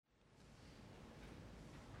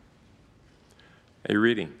A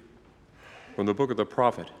reading from the book of the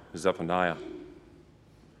prophet Zephaniah.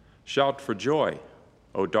 Shout for joy,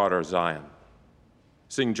 O daughter Zion.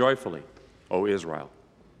 Sing joyfully, O Israel.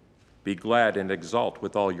 Be glad and exult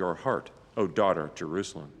with all your heart, O daughter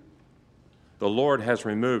Jerusalem. The Lord has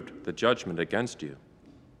removed the judgment against you.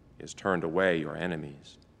 He has turned away your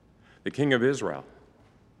enemies. The King of Israel,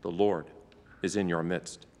 the Lord, is in your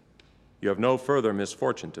midst. You have no further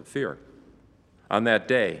misfortune to fear. On that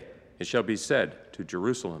day it shall be said to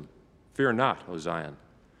Jerusalem, Fear not, O Zion.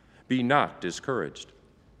 Be not discouraged.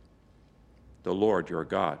 The Lord your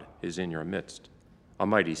God is in your midst, a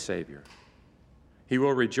mighty Savior. He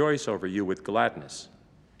will rejoice over you with gladness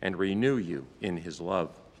and renew you in his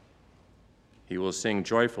love. He will sing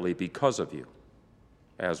joyfully because of you,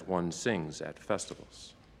 as one sings at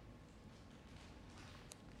festivals.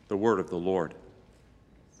 The word of the Lord.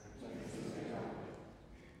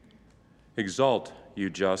 Exult, you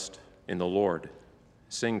just, in the Lord.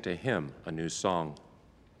 Sing to him a new song.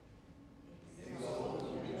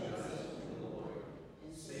 Exalt, you just, in the Lord.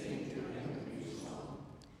 Sing to him a new song.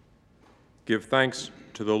 Give thanks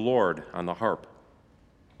to the Lord on the harp.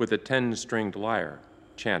 With a 10-stringed lyre,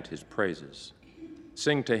 chant his praises.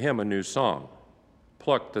 Sing to him a new song.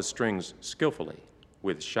 Pluck the strings skillfully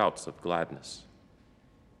with shouts of gladness.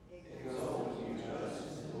 Exalt, you just,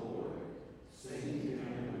 in the Lord. Sing to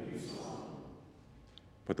him a new song.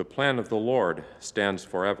 But the plan of the Lord stands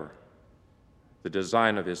forever, the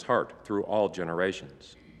design of his heart through all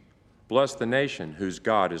generations. Bless the nation whose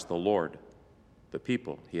God is the Lord, the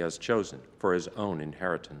people he has chosen for his own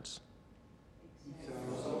inheritance.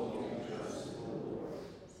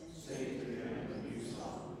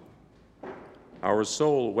 Our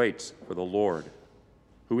soul waits for the Lord,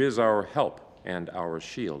 who is our help and our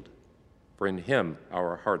shield. For in him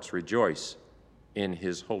our hearts rejoice, in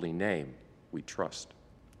his holy name we trust.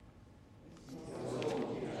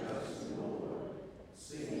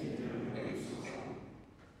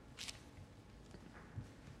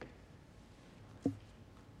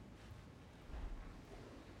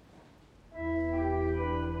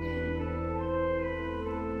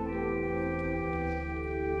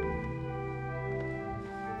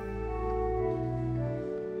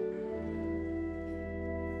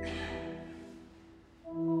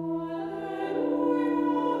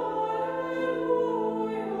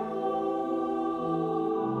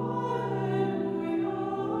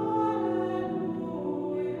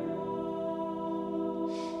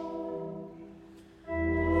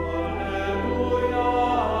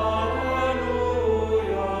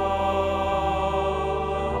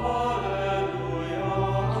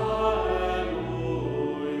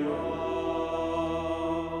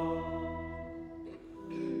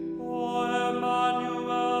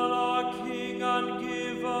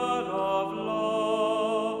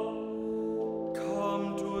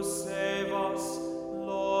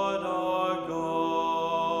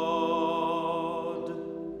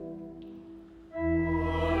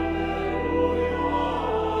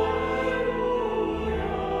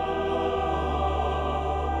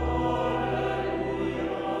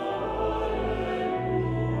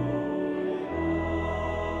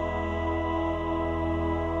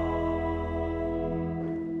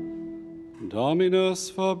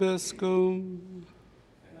 Dominus vobiscum.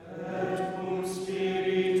 Et cum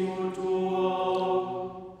spiritu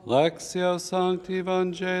tuo. Lectio Sancti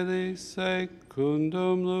Evangelii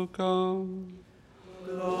secundum Lucam.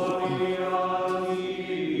 Gloria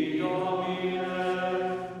tibi,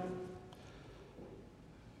 Domine.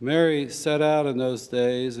 Mary set out in those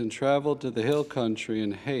days and traveled to the hill country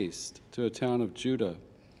in haste to a town of Judah,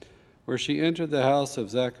 where she entered the house of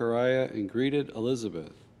Zechariah and greeted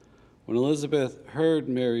Elizabeth. When Elizabeth heard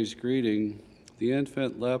Mary's greeting, the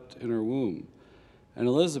infant leapt in her womb, and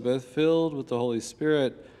Elizabeth, filled with the Holy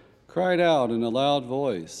Spirit, cried out in a loud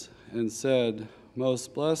voice and said,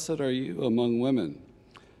 Most blessed are you among women,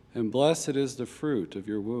 and blessed is the fruit of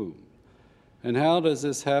your womb. And how does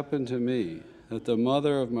this happen to me, that the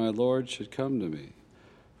mother of my Lord should come to me?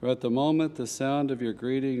 For at the moment the sound of your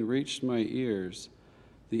greeting reached my ears,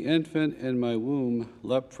 the infant in my womb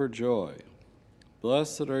leapt for joy.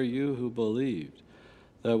 Blessed are you who believed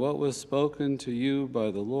that what was spoken to you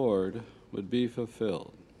by the Lord would be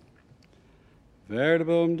fulfilled.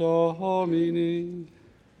 Verbum Domini.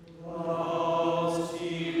 Laus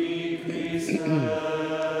tibi, Christe.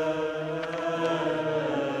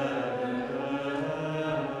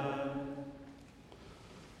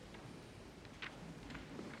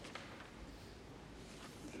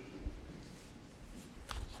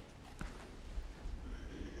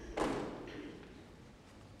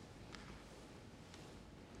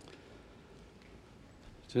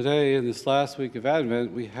 Today, in this last week of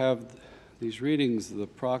Advent, we have these readings of the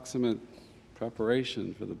proximate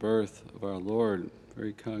preparation for the birth of our Lord,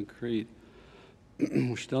 very concrete.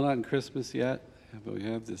 We're still not in Christmas yet, but we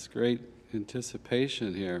have this great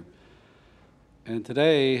anticipation here. And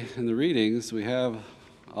today, in the readings, we have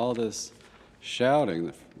all this shouting.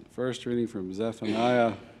 The first reading from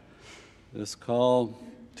Zephaniah, this call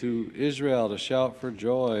to Israel to shout for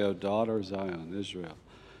joy, O daughter Zion, Israel.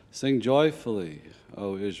 Sing joyfully,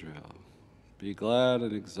 O Israel. Be glad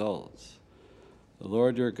and exult. The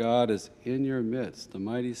Lord your God is in your midst. The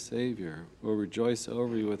mighty Savior will rejoice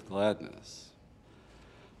over you with gladness.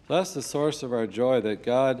 So that's the source of our joy, that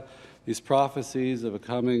God, these prophecies of a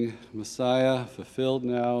coming Messiah fulfilled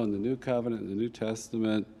now in the New Covenant, in the New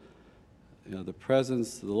Testament, the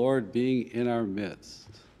presence of the Lord being in our midst.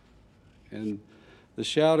 And the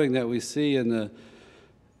shouting that we see in the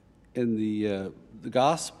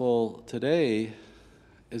gospel today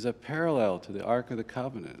is a parallel to the Ark of the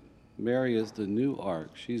Covenant. Mary is the new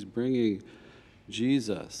ark. She's bringing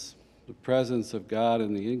Jesus, the presence of God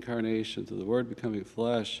in the incarnation, to the Word becoming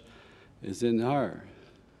flesh, is in her.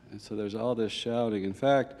 And so there's all this shouting. In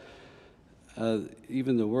fact,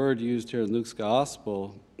 even the word used here in Luke's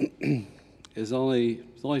gospel is the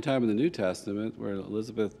only time in the New Testament where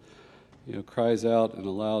Elizabeth cries out in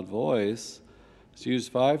a loud voice. It's used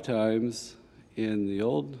 5 times in the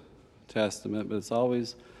Old Testament, but it's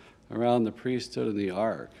always around the priesthood and the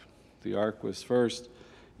ark. The ark was first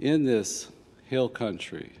in this hill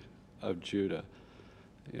country of Judah.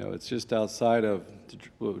 It's just outside of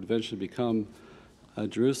what would eventually become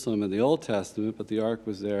Jerusalem in the Old Testament, but the ark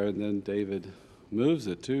was there, and then David moves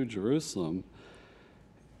it to Jerusalem.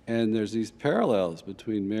 And there's these parallels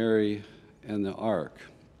between Mary and the ark.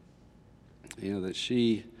 That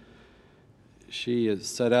she is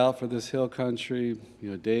set out for this hill country.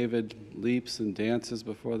 David leaps and dances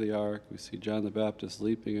before the ark. We see John the Baptist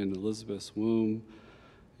leaping in Elizabeth's womb.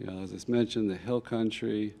 As I mentioned, the hill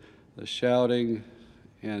country, the shouting,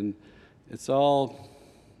 and it's all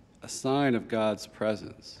a sign of God's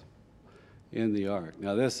presence in the ark.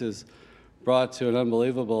 Now, this is brought to an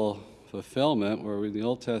unbelievable fulfillment where in the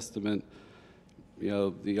Old Testament,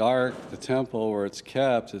 the ark, the temple where it's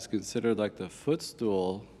kept, is considered like the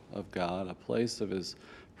footstool of God, a place of his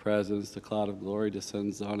presence. The cloud of glory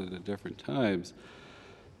descends on it at different times.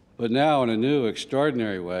 But now, in a new,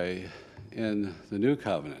 extraordinary way, in the new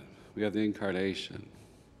covenant, we have the incarnation.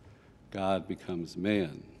 God becomes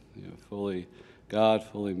man, fully God,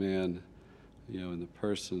 fully man, in the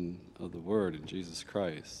person of the Word, in Jesus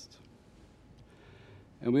Christ.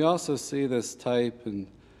 And we also see this type and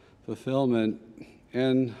fulfillment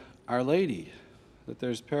in Our Lady, that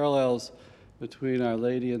there's parallels between Our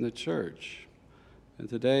Lady and the church. And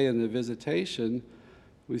today in the Visitation,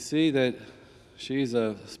 we see that she's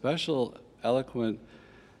a special, eloquent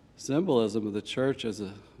symbolism of the church as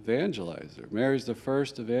an evangelizer. Mary's the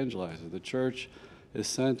first evangelizer. The church is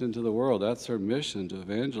sent into the world. That's her mission, to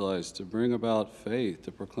evangelize, to bring about faith,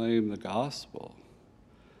 to proclaim the gospel.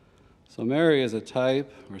 So Mary is a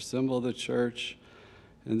type or symbol of the church,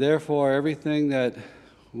 and therefore everything that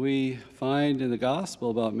we find in the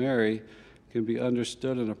gospel about Mary can be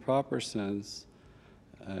understood in a proper sense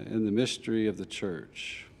in the mystery of the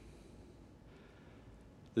church.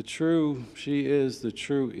 She is the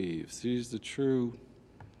true Eve. She's the true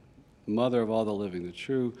mother of all the living, the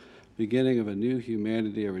true beginning of a new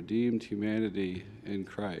humanity, a redeemed humanity in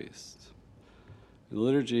Christ. The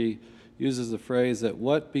liturgy uses the phrase that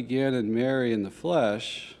what began in Mary in the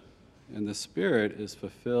flesh and the Spirit is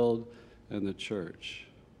fulfilled in the church.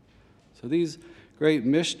 So these great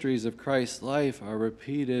mysteries of Christ's life are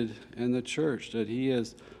repeated in the church, that he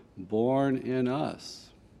is born in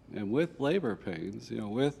us, and with labor pains,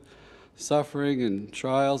 with suffering and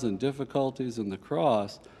trials and difficulties in the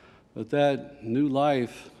cross, but that new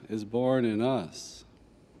life is born in us.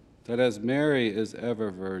 That as Mary is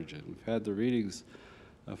ever virgin, we've had the readings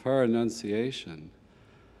of her Annunciation,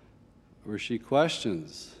 where she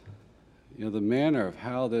questions, the manner of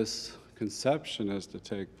how this conception is to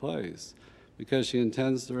take place, because she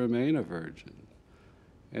intends to remain a virgin.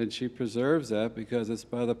 And she preserves that because it's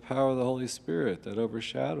by the power of the Holy Spirit that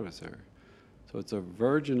overshadows her. So it's a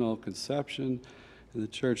virginal conception, and the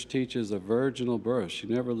church teaches a virginal birth. She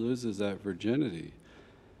never loses that virginity.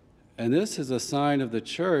 And this is a sign of the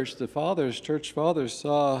church. The church fathers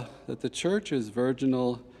saw that the church is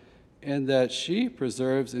virginal and that she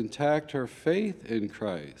preserves intact her faith in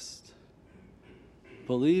Christ,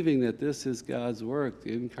 believing that this is God's work,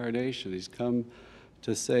 the incarnation. He's come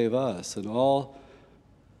to save us, and all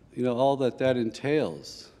that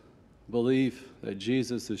entails, belief that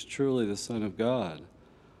Jesus is truly the Son of God,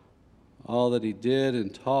 All that he did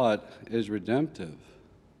and taught is redemptive.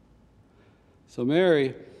 So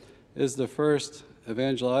Mary is the first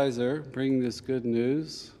evangelizer bringing this good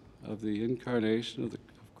news of the incarnation of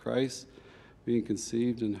Christ being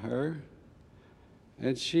conceived in her.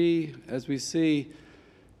 And she, as we see,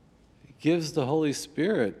 gives the Holy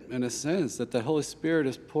Spirit, in a sense, that the Holy Spirit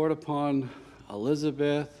is poured upon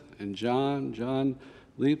Elizabeth and John. John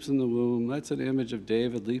leaps in the womb. That's an image of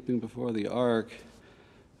David leaping before the ark.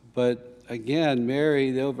 But again,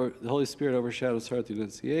 Mary, the Holy Spirit overshadows her at the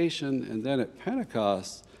Annunciation, and then at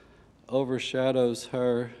Pentecost overshadows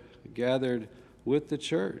her gathered with the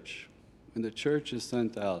church. And the church is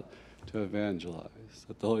sent out to evangelize,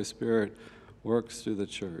 that the Holy Spirit works through the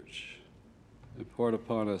church and poured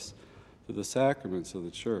upon us through the sacraments of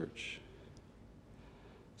the church.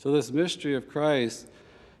 So this mystery of Christ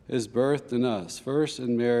is birthed in us, first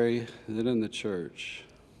in Mary, then in the church.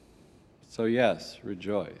 So yes,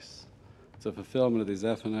 rejoice. It's a fulfillment of these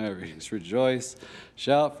Zephaniah readings. Rejoice,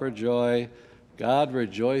 shout for joy. God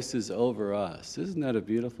rejoices over us. Isn't that a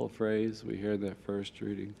beautiful phrase we hear in that first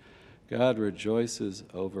reading? God rejoices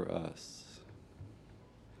over us.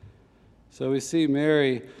 So we see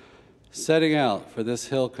Mary setting out for this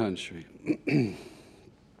hill country.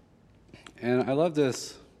 And I love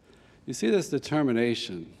this. You see this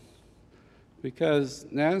determination, because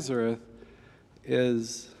Nazareth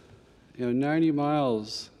is 90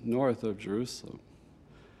 miles north of Jerusalem.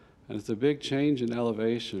 And it's a big change in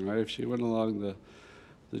elevation, right? If she went along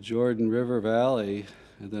the Jordan River Valley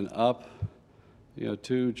and then up,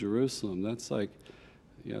 to Jerusalem, that's like,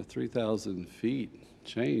 3,000 feet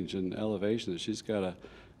change in elevation that she's got to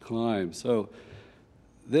climb. So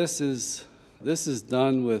this is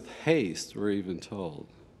done with haste, we're even told.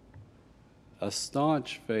 A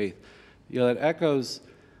staunch faith. It echoes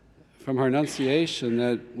from her Annunciation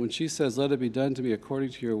that when she says, "Let it be done to me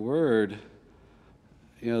according to your word,"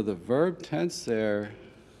 the verb tense there,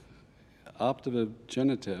 optative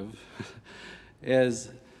genitive,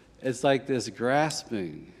 it's like this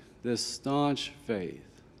grasping, this staunch faith.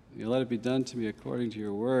 Let it be done to me according to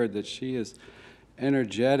your word, that she is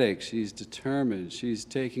energetic, she's determined, she's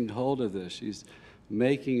taking hold of this, she's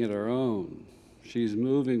making it her own, she's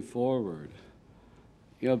moving forward.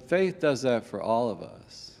 Faith does that for all of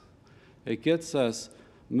us. It gets us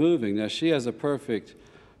moving. Now, she has a perfect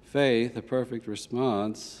faith, a perfect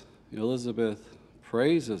response. Elizabeth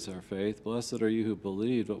praises her faith. Blessed are you who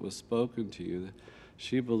believed what was spoken to you.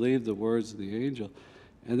 She believed the words of the angel.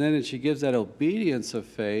 And then she gives that obedience of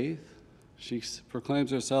faith. She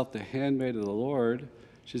proclaims herself the handmaid of the Lord.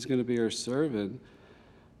 She's going to be her servant.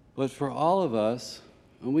 But for all of us,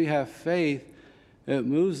 when we have faith, it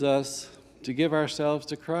moves us to give ourselves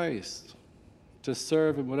to Christ, to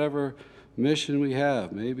serve in whatever mission we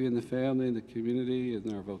have, maybe in the family, in the community,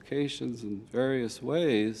 in our vocations, in various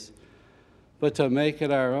ways, but to make it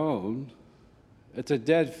our own. It's a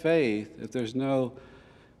dead faith if there's no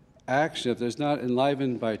action, if there's not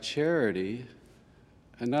enlivened by charity.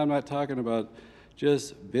 And now I'm not talking about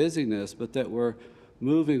just busyness, but that we're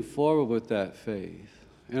moving forward with that faith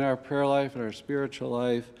in our prayer life, in our spiritual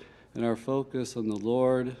life, in our focus on the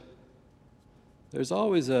Lord. There's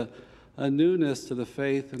always a newness to the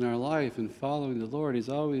faith in our life, and following the Lord. He's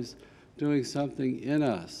always doing something in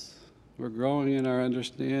us. We're growing in our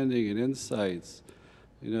understanding and insights,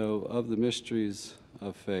 of the mysteries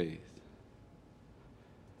of faith.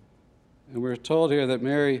 And we're told here that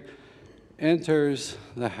Mary enters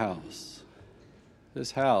the house,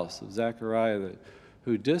 this house of Zechariah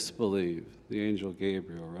who disbelieved the angel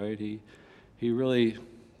Gabriel, right? He really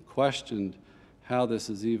questioned how this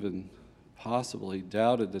is even possible. He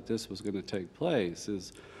doubted that this was going to take place.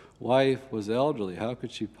 His wife was elderly. How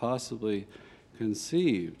could she possibly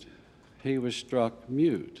conceive? He was struck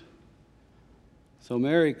mute. So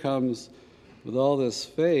Mary comes with all this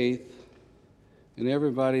faith, and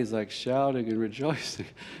everybody's like shouting and rejoicing.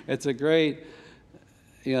 It's a great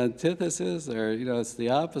antithesis, or it's the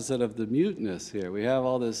opposite of the muteness here. We have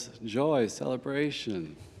all this joy,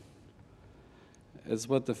 celebration. It's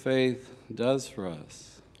what the faith does for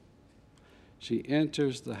us. She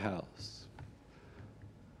enters the house.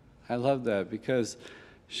 I love that because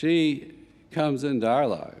she comes into our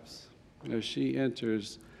lives. She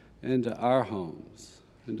enters into our homes,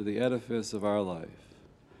 into the edifice of our life.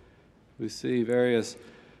 We see various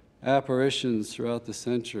apparitions throughout the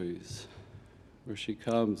centuries where she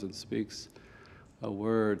comes and speaks a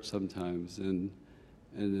word sometimes and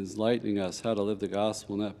is enlightening us how to live the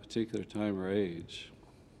gospel in that particular time or age.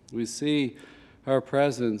 We see her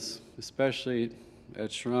presence, especially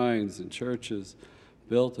at shrines and churches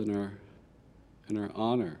built in her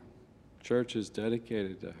honor, churches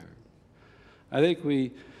dedicated to her. I think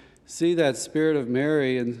we see that spirit of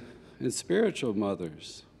Mary in spiritual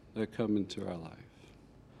mothers that come into our life.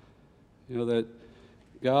 You know, that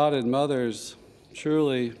God and mothers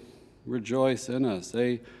truly rejoice in us.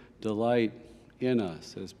 They delight in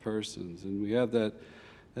us as persons. And we have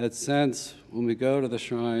that sense when we go to the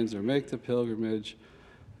shrines or make the pilgrimage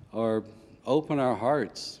or open our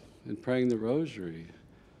hearts in praying the rosary.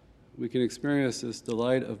 We can experience this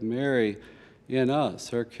delight of Mary in us,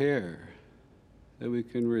 her care, that we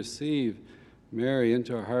can receive Mary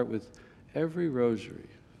into our heart with every rosary,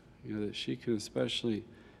 you know, that she can especially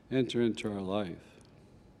enter into our life.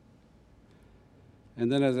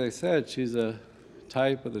 And then, as I said, she's a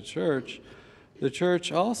type of the church. The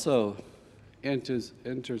church also enters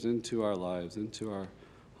into our lives, into our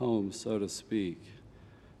homes, so to speak,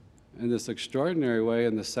 in this extraordinary way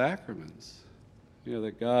in the sacraments. You know,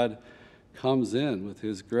 that God comes in with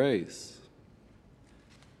his grace,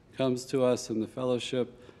 comes to us in the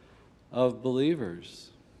fellowship of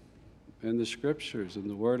believers, in the scriptures, in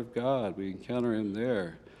the Word of God. We encounter him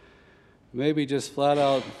there. Maybe just flat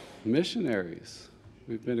out missionaries.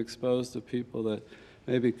 We've been exposed to people that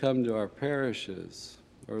maybe come to our parishes,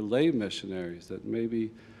 or lay missionaries that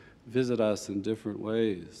maybe visit us in different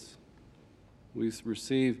ways. We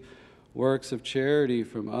receive works of charity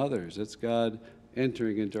from others. It's God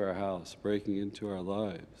entering into our house, breaking into our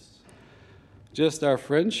lives. Just our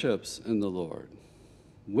friendships in the Lord,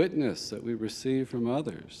 witness that we receive from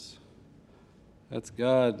others. That's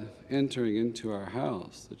God entering into our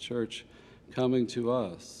house, the church coming to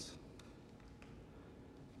us.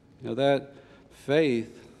 Now that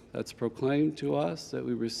faith that's proclaimed to us, that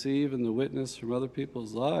we receive in the witness from other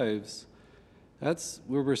people's lives,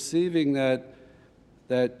 we're receiving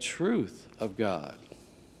that truth of God,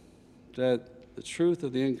 that the truth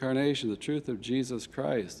of the incarnation, the truth of Jesus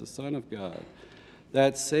Christ, the Son of God,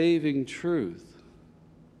 that saving truth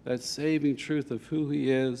of who he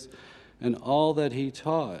is and all that he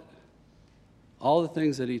taught, all the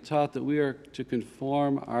things that he taught that we are to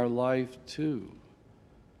conform our life to.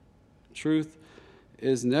 Truth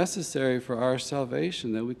is necessary for our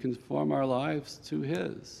salvation, that we conform our lives to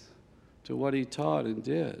his, to what he taught and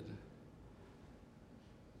did.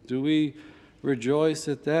 Do we rejoice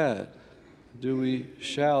at that? Do we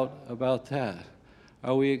shout about that?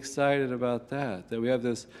 Are we excited about that? That we have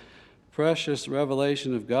this precious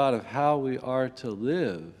revelation of God of how we are to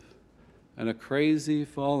live in a crazy,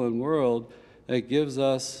 fallen world that gives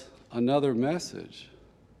us another message?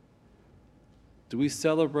 Do we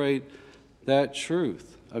celebrate that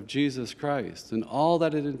truth of Jesus Christ and all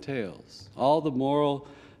that it entails, all the moral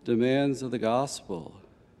demands of the gospel?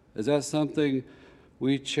 Is that something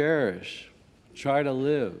we cherish, try to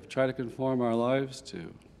live, try to conform our lives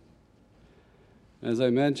to? As I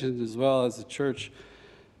mentioned as well, as the church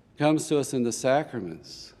comes to us in the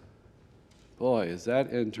sacraments, boy, is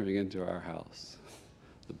that entering into our house.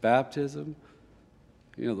 The baptism,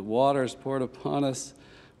 you know, the water is poured upon us.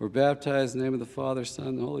 We're baptized in the name of the Father, Son,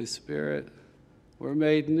 and the Holy Spirit. We're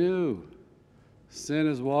made new. Sin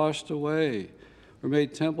is washed away. We're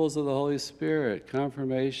made temples of the Holy Spirit.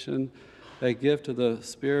 Confirmation, that gift of the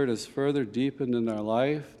Spirit is further deepened in our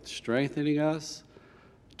life, strengthening us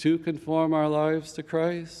to conform our lives to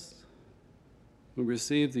Christ. We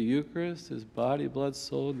receive the Eucharist, his body, blood,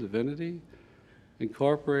 soul, and divinity,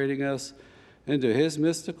 incorporating us into his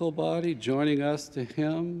mystical body, joining us to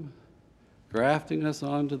him, grafting us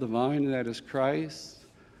onto the vine, and that is Christ,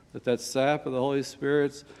 that sap of the Holy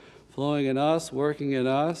Spirit's flowing in us, working in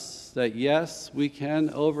us, that yes, we can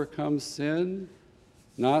overcome sin,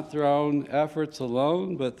 not through our own efforts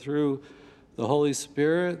alone, but through the Holy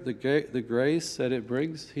Spirit, the grace that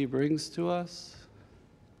he brings to us.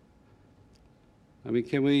 I mean,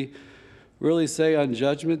 can we really say on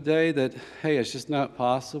Judgment Day that, hey, it's just not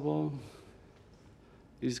possible?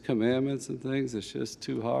 These commandments and things, it's just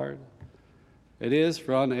too hard. It is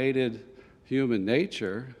for unaided human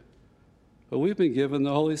nature, but we've been given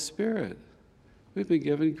the Holy Spirit. We've been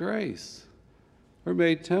given grace. We're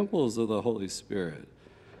made temples of the Holy Spirit.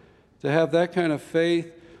 To have that kind of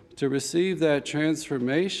faith, to receive that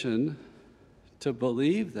transformation, to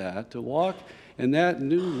believe that, to walk in that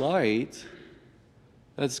new light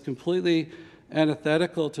that's completely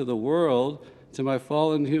antithetical to the world, to my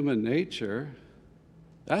fallen human nature.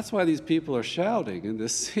 That's why these people are shouting in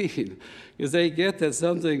this scene, because they get that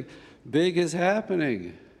something big is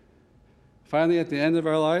happening. Finally, at the end of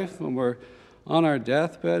our life, when we're on our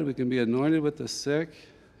deathbed, we can be anointed with the sick,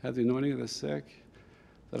 have the anointing of the sick,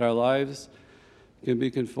 that our lives can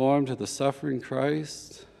be conformed to the suffering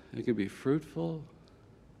Christ. It can be fruitful.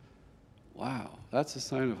 Wow, that's a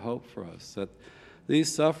sign of hope for us,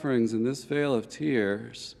 these sufferings and this vale of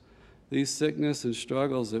tears, these sickness and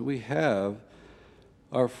struggles that we have,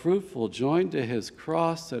 are fruitful, joined to his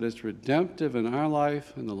cross that is redemptive in our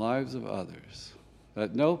life and the lives of others,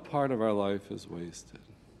 that no part of our life is wasted.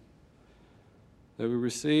 That we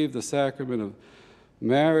receive the sacrament of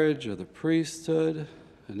marriage or the priesthood,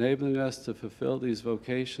 enabling us to fulfill these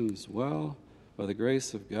vocations well by the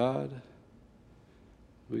grace of God.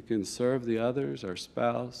 We can serve the others, our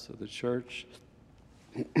spouse, or the church,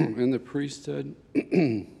 in the priesthood.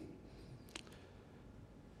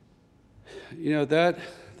 That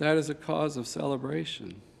is a cause of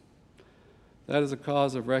celebration. That is a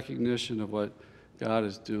cause of recognition of what God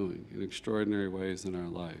is doing in extraordinary ways in our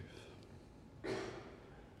life.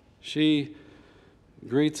 She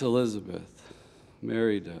greets Elizabeth,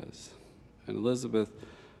 Mary does, and Elizabeth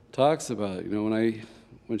talks about it.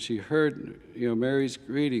 When she heard Mary's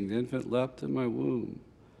greeting, the infant leapt in my womb.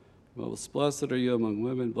 Most blessed are you among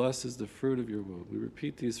women, blessed is the fruit of your womb. We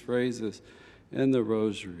repeat these phrases in the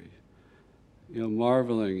rosary,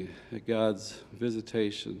 marveling at God's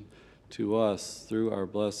visitation to us through our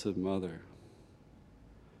Blessed Mother.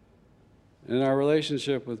 In our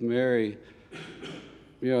relationship with Mary,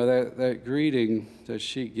 that greeting that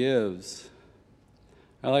she gives,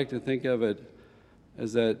 I like to think of it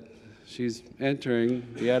as that she's entering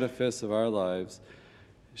the edifice of our lives.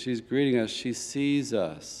 She's greeting us. She sees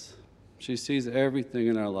us. She sees everything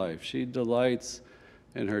in our life. She delights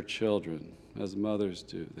in her children, as mothers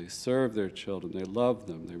do. They serve their children. They love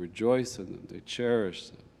them. They rejoice in them. They cherish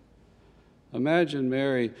them. Imagine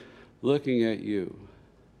Mary looking at you.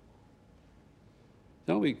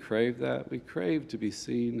 Don't we crave that? We crave to be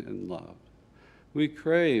seen and loved. We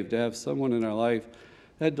crave to have someone in our life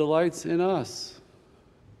that delights in us.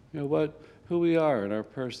 Who we are in our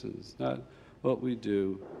persons, not what we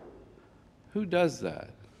do. Who does that?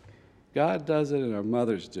 God does it and our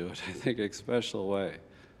mothers do it, I think, in a special way.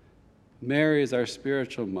 Mary is our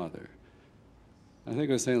spiritual mother. I think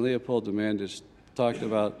it was St. Leopold de Mandich talked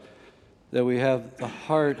about that we have the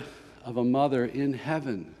heart of a mother in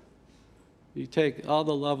heaven. You take all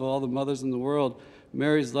the love of all the mothers in the world,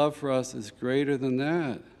 Mary's love for us is greater than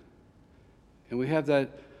that. And we have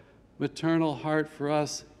that maternal heart for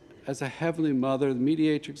us as a heavenly mother, the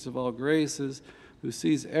mediatrix of all graces, who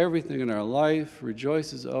sees everything in our life,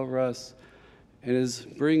 rejoices over us, and is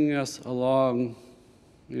bringing us along,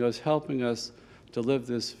 is helping us to live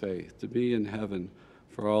this faith, to be in heaven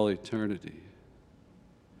for all eternity.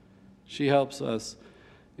 She helps us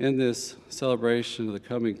in this celebration of the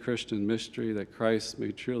coming Christian mystery that Christ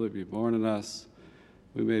may truly be born in us.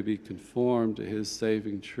 We may be conformed to his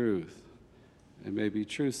saving truth and may be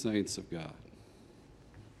true saints of God.